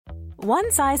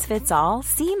One size fits all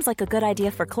seems like a good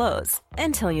idea for clothes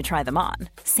until you try them on.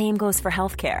 Same goes for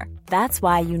healthcare. That's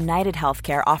why United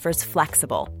Healthcare offers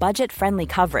flexible, budget-friendly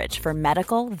coverage for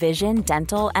medical, vision,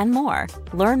 dental, and more.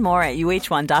 Learn more at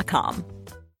uh1.com.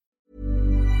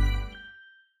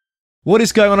 What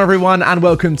is going on, everyone, and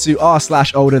welcome to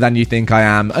r/older than you think I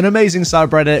am, an amazing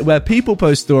subreddit where people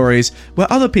post stories where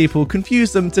other people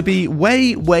confuse them to be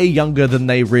way younger than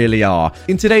they really are.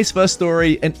 In today's first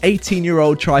story, an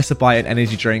 18-year-old tries to buy an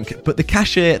energy drink, but the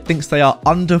cashier thinks they are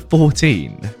under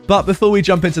 14. But before we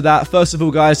jump into that, first of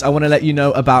all, guys, I want to let you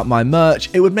know about my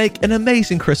merch. It would make an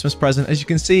amazing Christmas present. As you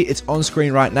can see, it's on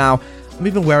screen right now. I'm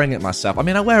even wearing it myself. I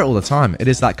mean, I wear it all the time. It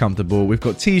is that comfortable. We've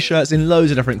got t-shirts in loads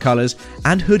of different colors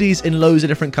and hoodies in loads of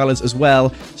different colors as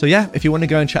well. So yeah, if you want to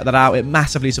go and check that out, it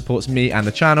massively supports me and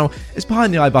the channel. It's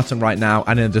behind the I button right now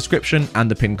and in the description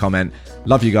and the pinned comment.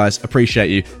 Love you guys.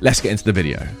 Appreciate you. Let's get into the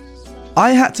video.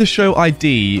 I had to show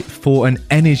ID for an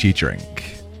energy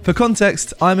drink. For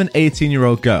context, I'm an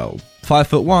 18-year-old girl.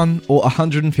 5'1" or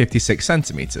 156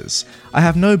 centimeters. I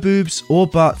have no boobs or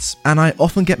butts, and I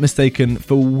often get mistaken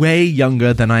for way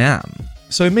younger than I am.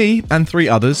 So me and 3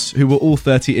 others, who were all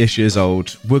 30-ish years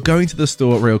old, were going to the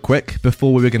store real quick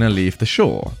before we were going to leave the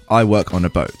shore. I work on a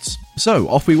boat. So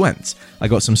off we went. I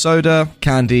got some soda,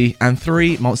 candy, and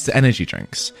 3 Monster energy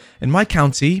drinks. In my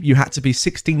county, you had to be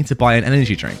 16 to buy an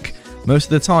energy drink. Most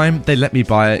of the time, they let me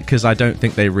buy it because I don't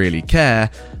think they really care,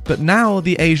 but now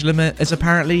the age limit is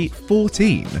apparently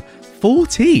 14.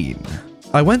 14!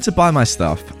 I went to buy my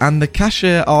stuff, and the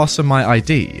cashier asked for my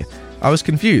ID. I was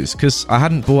confused because I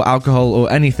hadn't bought alcohol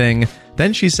or anything.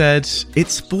 Then she said,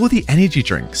 "It's for the energy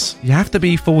drinks. You have to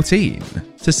be 14.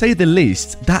 To say the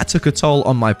least, that took a toll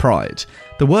on my pride.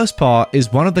 The worst part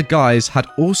is one of the guys had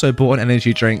also bought an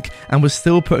energy drink and was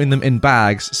still putting them in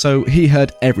bags, so he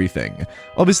heard everything.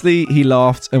 Obviously, he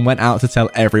laughed and went out to tell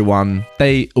everyone.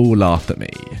 They all laughed at me.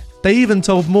 They even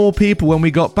told more people when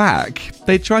we got back.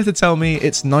 They tried to tell me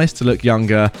it's nice to look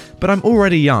younger, but I'm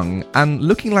already young, and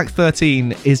looking like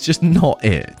 13 is just not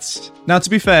it." Now, to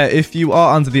be fair, if you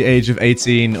are under the age of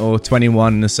 18 or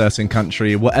 21 in a certain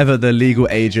country, whatever the legal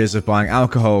age is of buying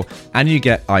alcohol, and you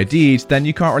get ID'd, then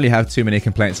you can't really have too many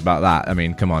complaints about that. I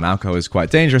mean, come on, alcohol is quite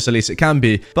dangerous, at least it can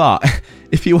be. But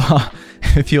if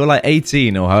you're like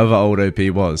 18 or however old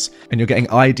OP was, and you're getting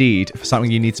ID'd for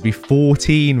something you need to be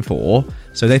 14 for,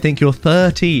 so they think you're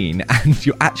 13 and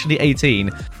you're actually 18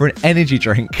 for an energy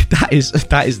drink, that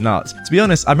is nuts. To be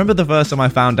honest, I remember the first time I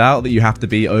found out that you have to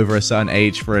be over a certain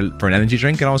age for an energy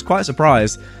drink, and I was quite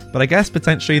surprised. But I guess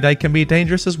potentially they can be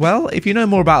dangerous as well. If you know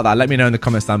more about that, let me know in the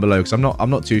comments down below, because I'm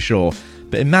not too sure.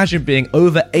 But imagine being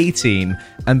over 18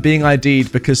 and being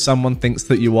ID'd because someone thinks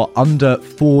that you are under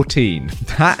 14.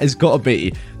 That has got to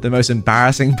be the most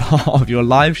embarrassing part of your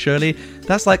life, surely.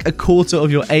 That's like a quarter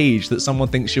of your age that someone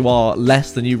thinks you are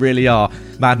less than you really are.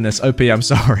 Madness. OP, I'm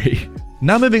sorry.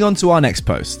 Now moving on to our next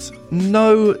post.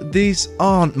 No, these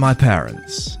aren't my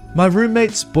parents. My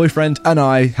roommate's boyfriend and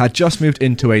I had just moved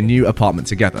into a new apartment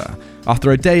together.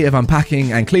 After a day of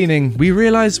unpacking and cleaning, we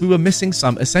realised we were missing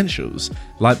some essentials: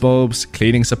 light bulbs,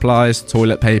 cleaning supplies,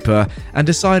 toilet paper, and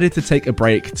decided to take a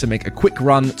break to make a quick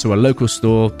run to a local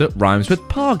store that rhymes with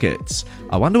Pargets.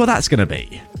 I wonder what that's going to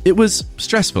be. It was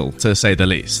stressful, to say the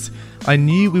least. I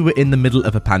knew we were in the middle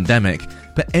of a pandemic,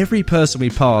 but every person we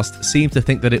passed seemed to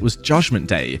think that it was Judgment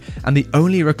Day, and the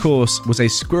only recourse was a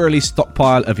squirrely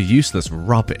stockpile of useless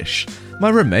rubbish. My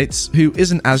roommate, who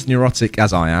isn't as neurotic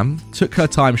as I am, took her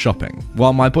time shopping,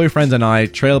 while my boyfriend and I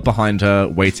trailed behind her,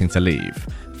 waiting to leave.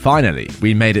 Finally,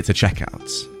 we made it to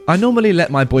checkout. I normally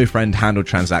let my boyfriend handle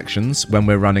transactions when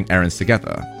we're running errands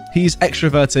together. He's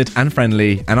extroverted and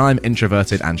friendly, and I'm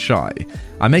introverted and shy.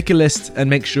 I make a list and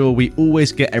make sure we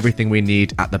always get everything we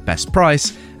need at the best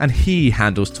price, and he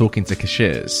handles talking to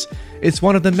cashiers. It's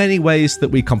one of the many ways that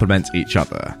we complement each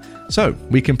other. So,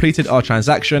 we completed our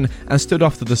transaction and stood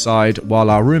off to the side while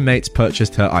our roommate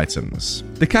purchased her items.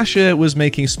 The cashier was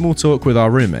making small talk with our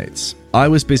roommates. I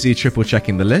was busy triple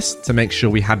checking the list to make sure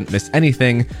we hadn't missed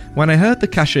anything when I heard the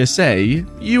cashier say,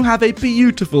 "You have a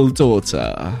beautiful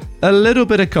daughter." A little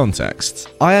bit of context.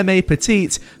 I am a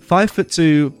petite,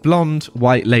 5'2", blonde,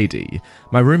 white lady.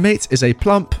 My roommate is a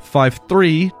plump,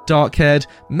 5'3", dark-haired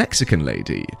Mexican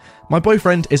lady. My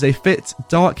boyfriend is a fit,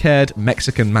 dark-haired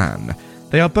Mexican man.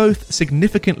 They are both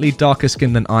significantly darker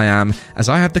skinned than I am, as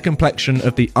I have the complexion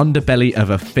of the underbelly of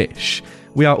a fish.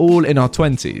 We are all in our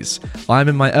 20s. I'm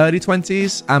in my early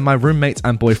 20s, and my roommate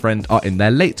and boyfriend are in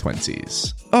their late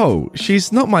 20s. "Oh,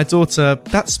 she's not my daughter,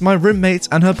 that's my roommate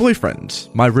and her boyfriend,"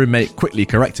 my roommate quickly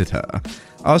corrected her.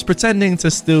 I was pretending to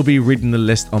still be reading the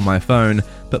list on my phone,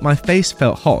 but my face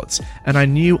felt hot, and I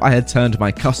knew I had turned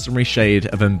my customary shade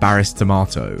of embarrassed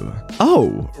tomato.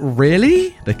 "Oh,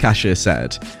 really?" the cashier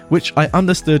said, which I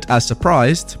understood as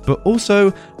surprised, but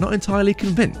also not entirely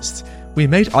convinced. We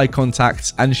made eye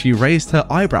contact, and she raised her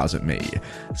eyebrows at me.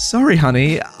 "Sorry,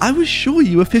 honey, I was sure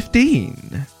you were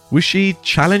 15. Was she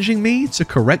challenging me to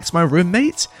correct my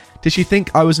roommate? Did she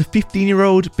think I was a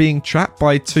 15-year-old being trapped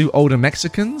by two older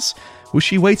Mexicans? Was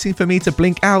she waiting for me to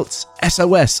blink out,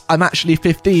 "SOS, I'm actually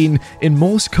 15," in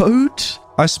Morse code?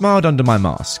 I smiled under my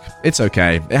mask. It's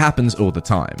okay, it happens all the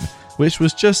time, which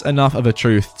was just enough of a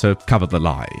truth to cover the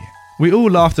lie. We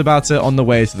all laughed about it on the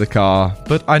way to the car,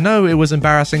 but I know it was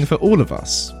embarrassing for all of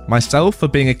us. Myself for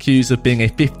being accused of being a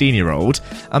 15-year-old,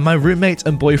 and my roommate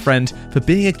and boyfriend for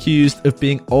being accused of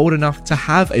being old enough to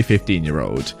have a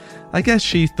 15-year-old. I guess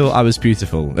she thought I was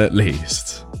beautiful, at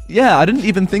least. Yeah, I didn't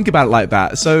even think about it like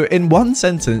that. So in one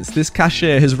sentence, this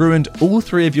cashier has ruined all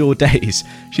 3 of your days.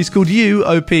 She's called you,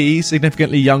 OP,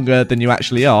 significantly younger than you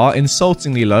actually are,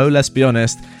 insultingly low, let's be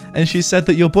honest, and she said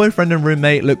that your boyfriend and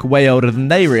roommate look way older than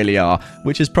they really are,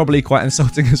 which is probably quite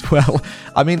insulting as well.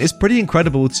 I mean, it's pretty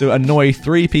incredible to annoy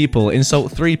 3 people,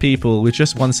 insult 3 people with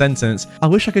just one sentence. I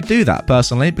wish I could do that,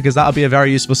 personally, because that would be a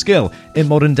very useful skill in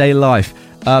modern day life.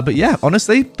 But yeah,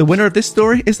 honestly, the winner of this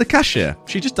story is the cashier.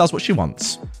 She just does what she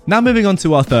wants. Now moving on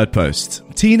to our third post.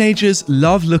 Teenagers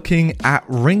love looking at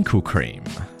wrinkle cream.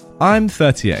 I'm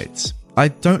 38. I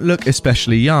don't look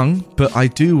especially young, but I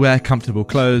do wear comfortable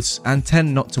clothes and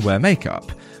tend not to wear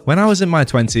makeup. When I was in my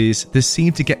 20s, this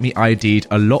seemed to get me ID'd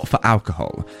a lot for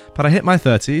alcohol, but I hit my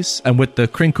 30s, and with the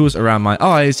crinkles around my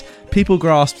eyes, people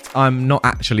grasped I'm not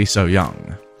actually so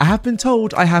young. I have been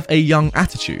told I have a young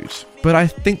attitude, but I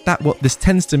think that what this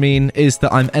tends to mean is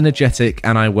that I'm energetic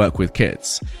and I work with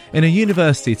kids. In a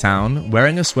university town,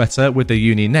 wearing a sweater with a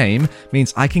uni name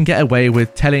means I can get away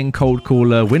with telling cold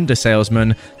caller window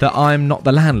salesmen that I'm not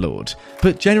the landlord.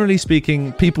 But generally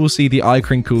speaking, people see the eye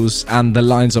crinkles and the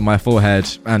lines on my forehead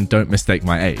and don't mistake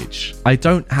my age. I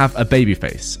don't have a baby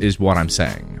face, is what I'm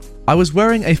saying. I was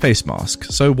wearing a face mask,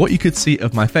 so what you could see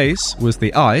of my face was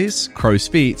the eyes, crow's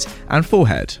feet, and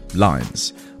forehead,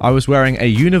 lines. I was wearing a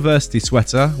university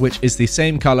sweater, which is the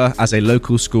same colour as a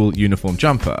local school uniform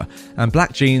jumper, and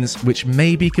black jeans, which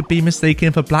maybe could be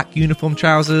mistaken for black uniform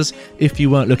trousers if you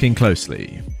weren't looking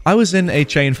closely. I was in a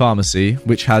chain pharmacy,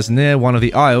 which has near one of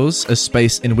the aisles a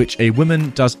space in which a woman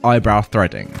does eyebrow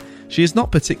threading. She is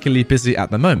not particularly busy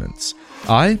at the moment.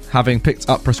 I, having picked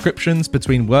up prescriptions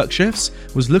between work shifts,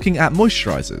 was looking at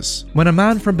moisturizers when a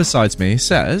man from beside me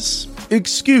says,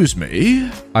 "Excuse me?"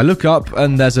 I look up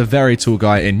and there's a very tall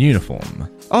guy in uniform.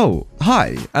 "Oh,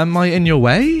 hi, am I in your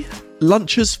way?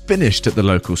 Lunch has finished at the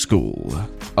local school."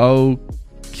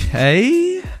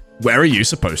 "Okay. Where are you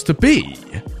supposed to be?"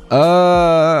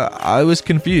 I was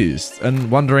confused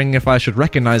and wondering if I should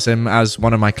recognize him as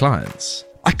one of my clients.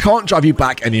 "I can't drive you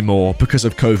back anymore because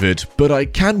of COVID, but I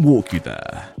can walk you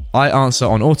there." I answer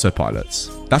on autopilot.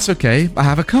 "That's okay, I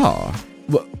have a car."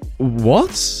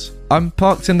 What? I'm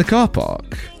parked in the car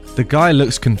park. The guy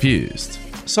looks confused.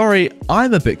 "Sorry,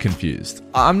 I'm a bit confused.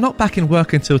 I'm not back in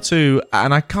work until 2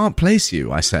 and I can't place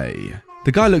you," I say.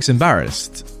 The guy looks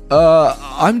embarrassed.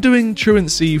 I'm doing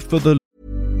truancy for the..."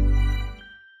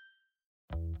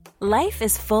 Life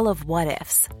is full of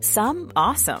what-ifs. Some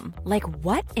awesome, like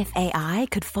what if AI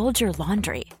could fold your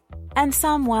laundry? And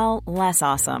some, well, less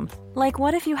awesome, like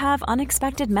what if you have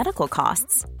unexpected medical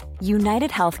costs?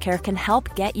 United Healthcare can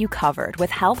help get you covered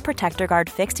with Health Protector Guard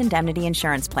fixed indemnity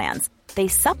insurance plans. They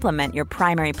supplement your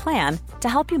primary plan to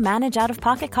help you manage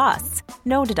out-of-pocket costs.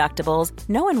 No deductibles,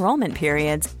 no enrollment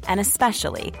periods, and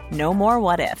especially no more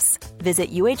what-ifs.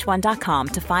 Visit uh1.com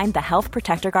to find the Health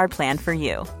Protector Guard plan for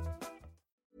you.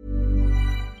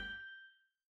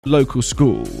 Local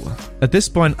school. At this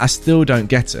point, I still don't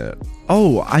get it.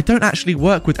 Oh, I don't actually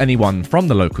work with anyone from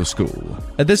the local school.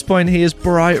 At this point, he is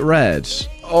bright red.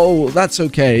 Oh, that's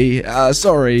okay.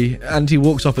 Sorry. And he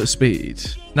walks off at speed.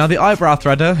 Now, the eyebrow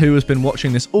threader, who has been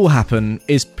watching this all happen,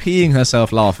 is peeing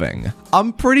herself laughing.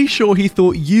 "I'm pretty sure he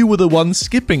thought you were the one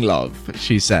skipping, love,"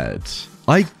 she said.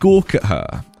 I gawk at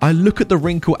her. I look at the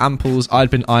wrinkle amples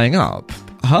I'd been eyeing up.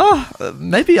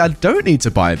 Maybe I don't need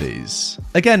to buy these.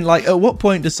 Again, like, at what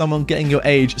point does someone getting your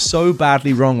age so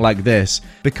badly wrong like this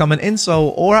become an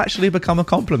insult or actually become a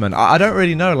compliment? I don't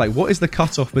really know. Like, what is the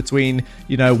cutoff between,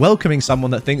 welcoming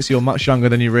someone that thinks you're much younger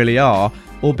than you really are,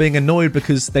 or being annoyed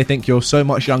because they think you're so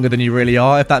much younger than you really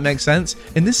are, if that makes sense?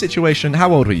 In this situation,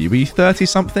 how old were you? Were you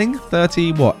 30-something?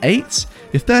 8?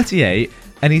 You're 38.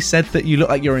 and he said that you look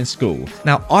like you're in school.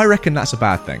 Now, I reckon that's a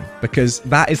bad thing, because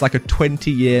that is like a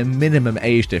 20-year minimum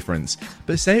age difference.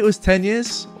 But say it was 10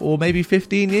 years, or maybe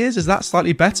 15 years, is that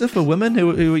slightly better for women who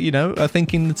are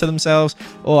thinking to themselves,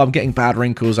 oh, I'm getting bad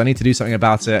wrinkles, I need to do something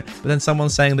about it. But then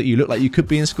someone's saying that you look like you could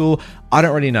be in school. I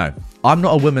don't really know. I'm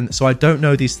not a woman, so I don't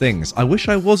know these things. I wish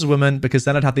I was a woman, because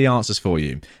then I'd have the answers for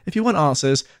you. If you want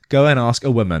answers, go and ask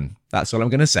a woman. That's all I'm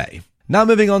going to say. Now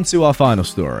moving on to our final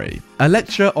story. A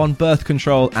lecture on birth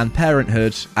control and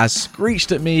parenthood has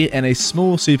screeched at me in a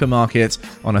small supermarket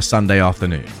on a Sunday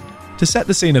afternoon. To set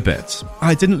the scene a bit,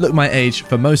 I didn't look my age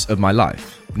for most of my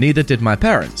life. Neither did my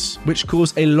parents, which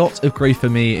caused a lot of grief for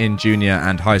me in junior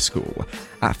and high school.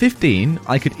 At 15,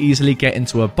 I could easily get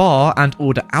into a bar and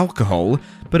order alcohol,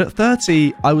 but at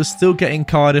 30, I was still getting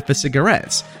carded for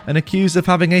cigarettes and accused of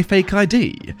having a fake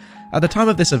ID. At the time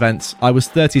of this event, I was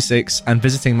 36 and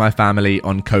visiting my family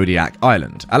on Kodiak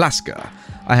Island, Alaska.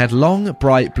 I had long,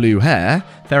 bright blue hair,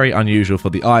 very unusual for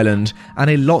the island, and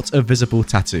a lot of visible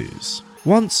tattoos.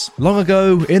 Once, long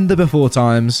ago, in the before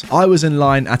times, I was in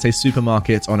line at a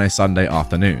supermarket on a Sunday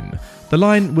afternoon. The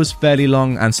line was fairly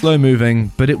long and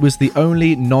slow-moving, but it was the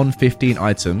only non-15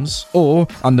 items, or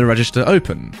under register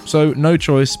open, so no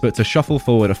choice but to shuffle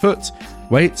forward a foot,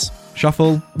 wait,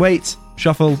 shuffle,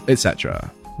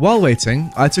 etc. While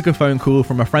waiting, I took a phone call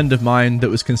from a friend of mine that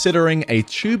was considering a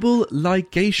tubal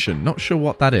ligation. Not sure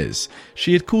what that is.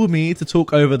 She had called me to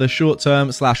talk over the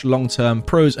short-term/long-term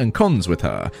pros and cons with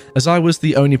her, as I was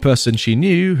the only person she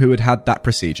knew who had had that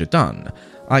procedure done.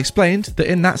 I explained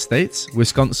that in that state,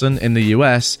 Wisconsin in the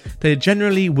US, they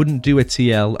generally wouldn't do a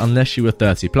TL unless you were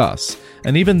 30 plus,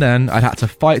 and even then I'd had to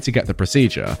fight to get the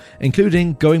procedure,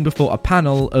 including going before a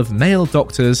panel of male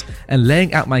doctors and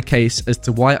laying out my case as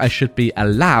to why I should be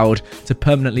allowed to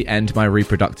permanently end my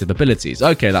reproductive abilities.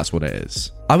 Okay, that's what it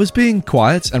is. I was being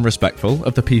quiet and respectful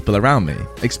of the people around me,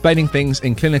 explaining things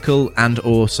in clinical and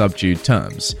or subdued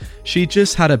terms. She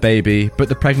just had a baby, but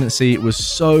the pregnancy was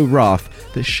so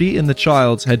rough that she and the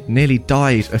child had nearly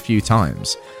died a few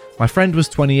times. My friend was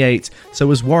 28, so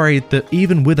was worried that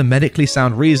even with a medically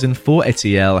sound reason for a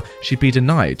TL, she'd be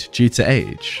denied due to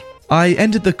age. I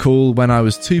ended the call when I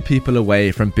was 2 people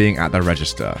away from being at the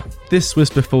register. This was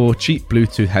before cheap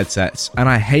Bluetooth headsets, and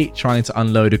I hate trying to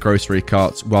unload a grocery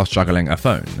cart while juggling a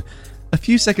phone. A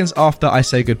few seconds after I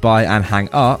say goodbye and hang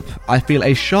up, I feel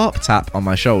a sharp tap on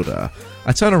my shoulder.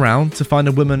 I turn around to find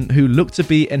a woman who looked to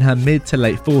be in her mid to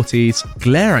late 40s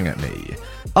glaring at me.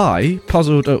 I,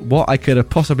 puzzled at what I could have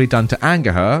possibly done to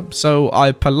anger her, so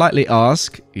I politely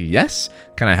ask, "Yes,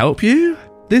 can I help you?"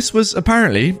 This was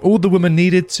apparently all the woman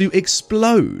needed to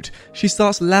explode. She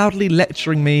starts loudly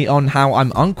lecturing me on how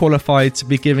I'm unqualified to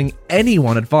be giving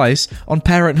anyone advice on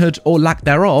parenthood or lack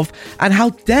thereof, and how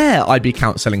dare I be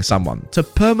counselling someone to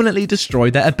permanently destroy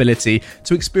their ability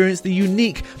to experience the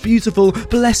unique, beautiful,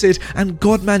 blessed, and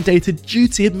God-mandated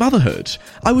duty of motherhood.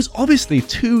 I was obviously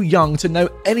too young to know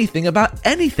anything about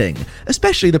anything,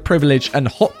 especially the privilege and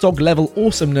hot dog level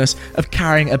awesomeness of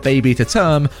carrying a baby to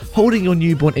term, holding your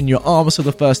newborn in your arms for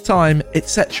the first time,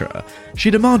 etc.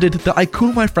 She demanded that I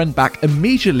call my friend back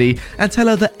immediately and tell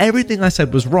her that everything I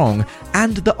said was wrong,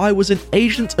 and that I was an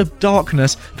agent of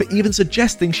darkness for even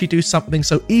suggesting she do something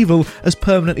so evil as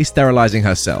permanently sterilizing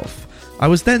herself. I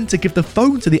was then to give the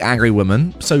phone to the angry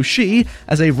woman, so she,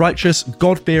 as a righteous,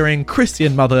 God-fearing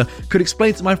Christian mother, could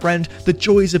explain to my friend the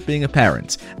joys of being a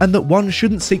parent, and that one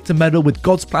shouldn't seek to meddle with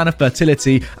God's plan of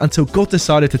fertility until God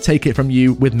decided to take it from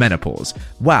you with menopause.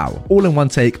 Wow, all in one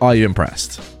take, are you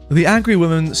impressed? The angry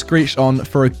woman screeched on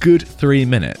for a good 3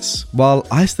 minutes, while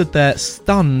I stood there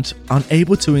stunned,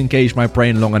 unable to engage my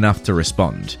brain long enough to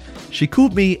respond. She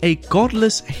called me a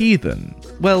godless heathen.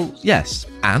 Well, yes,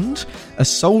 and a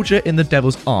soldier in the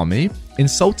devil's army,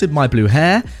 insulted my blue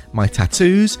hair, my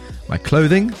tattoos, my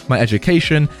clothing, my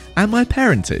education, and my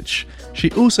parentage.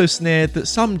 She also sneered that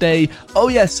someday, oh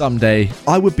yes, someday,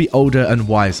 I would be older and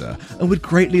wiser, and would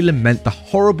greatly lament the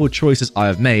horrible choices I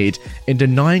have made in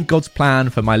denying God's plan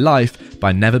for my life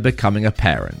by never becoming a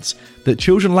parent. That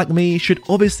children like me should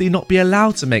obviously not be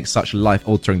allowed to make such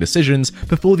life-altering decisions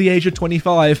before the age of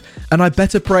 25, and I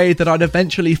better pray that I'd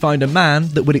eventually find a man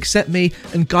that would accept me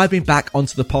and guide me back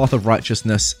onto the path of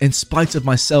righteousness in spite of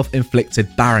my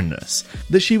self-inflicted barrenness.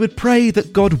 That she would pray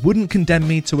that God wouldn't condemn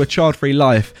me to a child-free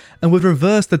life and would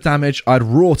reverse the damage I'd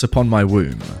wrought upon my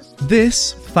womb.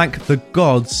 This, thank the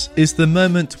gods, is the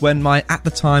moment when my, at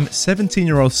the time,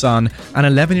 17-year-old son and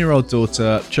 11-year-old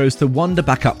daughter chose to wander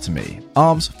back up to me,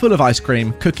 arms full of ice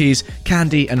cream, cookies,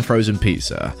 candy, and frozen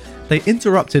pizza. They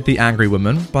interrupted the angry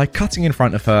woman by cutting in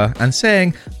front of her and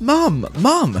saying, Mum,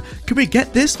 can we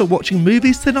get this for watching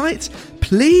movies tonight?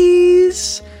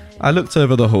 Please? I looked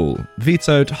over the hall,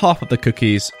 vetoed half of the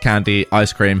cookies, candy,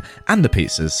 ice cream, and the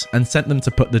pizzas, and sent them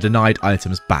to put the denied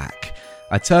items back.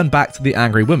 I turned back to the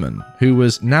angry woman, who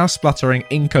was now spluttering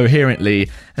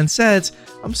incoherently, and said,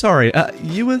 "I'm sorry,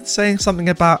 you were saying something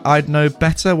about I'd know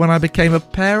better when I became a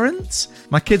parent?"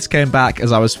 My kids came back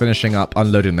as I was finishing up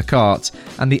unloading the cart,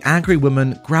 and the angry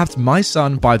woman grabbed my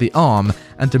son by the arm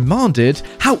and demanded,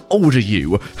 "How old are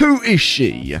you? Who is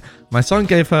she?" My son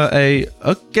gave her a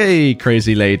 "Okay,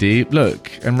 crazy lady" look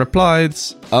and replied,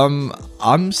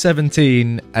 I'm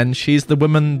 17 and she's the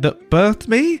woman that birthed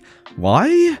me?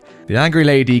 Why? The angry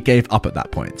lady gave up at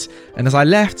that point, and as I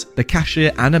left, the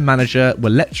cashier and a manager were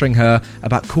lecturing her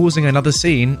about causing another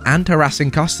scene and harassing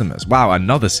customers. Wow,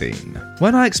 another scene.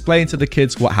 When I explained to the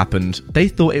kids what happened, they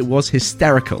thought it was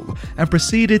hysterical and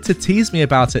proceeded to tease me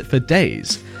about it for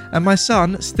days. And my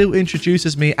son still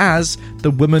introduces me as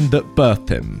the woman that birthed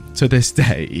him to this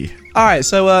day. Alright,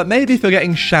 so maybe if you're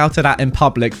getting shouted at in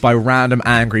public by random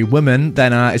angry women,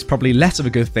 then it's probably less of a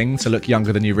good thing to look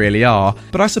younger than you really are.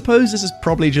 But I suppose this is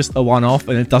probably just a one-off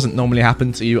and it doesn't normally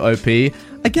happen to you, OP.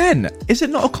 Again, is it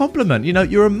not a compliment? You know,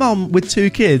 you're a mum with 2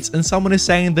 kids and someone is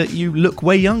saying that you look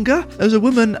way younger? As a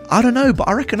woman, I don't know, but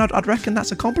I reckon I'd reckon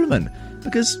that's a compliment.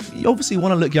 Because you obviously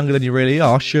want to look younger than you really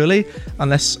are, surely.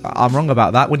 Unless I'm wrong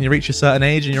about that. When you reach a certain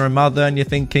age and you're a mother and you're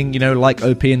thinking, you know, like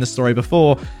OP in the story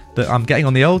before, that I'm getting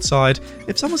on the old side.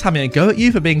 If someone's having a go at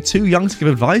you for being too young to give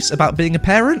advice about being a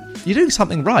parent, you're doing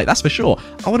something right, that's for sure.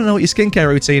 I want to know what your skincare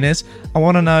routine is. I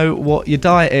want to know what your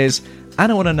diet is. And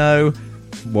I want to know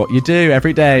what you do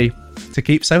every day to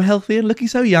keep so healthy and looking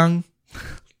so young.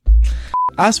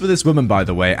 As for this woman, by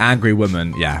the way, angry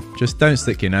woman, yeah, just don't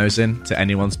stick your nose in to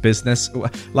anyone's business.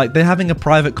 Like, they're having a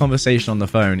private conversation on the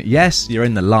phone. Yes, you're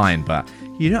in the line, but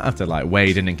you don't have to, like,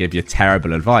 wade in and give you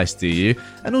terrible advice, do you?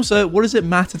 And also, what does it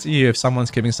matter to you if someone's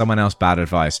giving someone else bad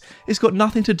advice? It's got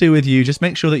nothing to do with you. Just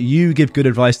make sure that you give good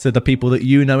advice to the people that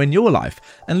you know in your life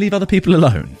and leave other people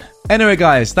alone. Anyway,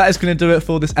 guys, that is going to do it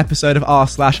for this episode of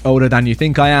r/older than you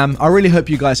think I am. I really hope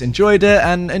you guys enjoyed it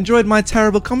and enjoyed my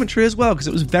terrible commentary as well, because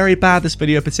it was very bad, this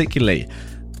video particularly.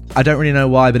 I don't really know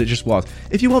why, but it just was.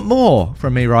 If you want more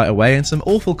from me right away and some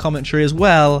awful commentary as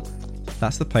well,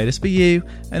 that's the playlist for you.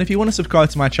 And if you want to subscribe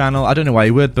to my channel, I don't know why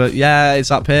you would, but yeah, it's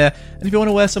up here. And if you want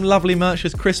to wear some lovely merch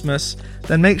this Christmas,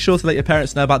 then make sure to let your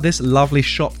parents know about this lovely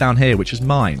shop down here, which is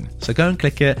mine. So go and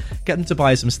click it, get them to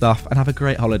buy some stuff, and have a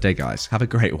great holiday, guys. Have a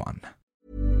great one.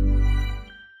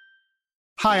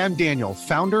 Hi, I'm Daniel,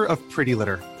 founder of Pretty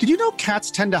Litter. Did you know cats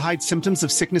tend to hide symptoms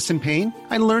of sickness and pain?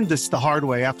 I learned this the hard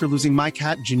way after losing my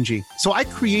cat, Gingy. So I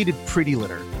created Pretty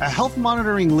Litter, a health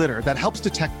monitoring litter that helps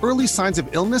detect early signs of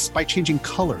illness by changing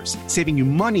colors, saving you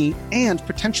money and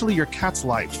potentially your cat's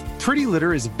life. Pretty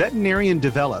Litter is veterinarian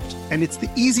developed, and it's the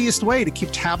easiest way to keep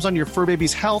tabs on your fur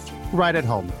baby's health right at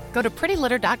home. Go to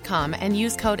prettylitter.com and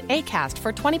use code ACAST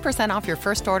for 20% off your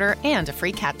first order and a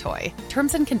free cat toy.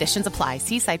 Terms and conditions apply.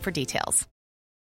 See site for details.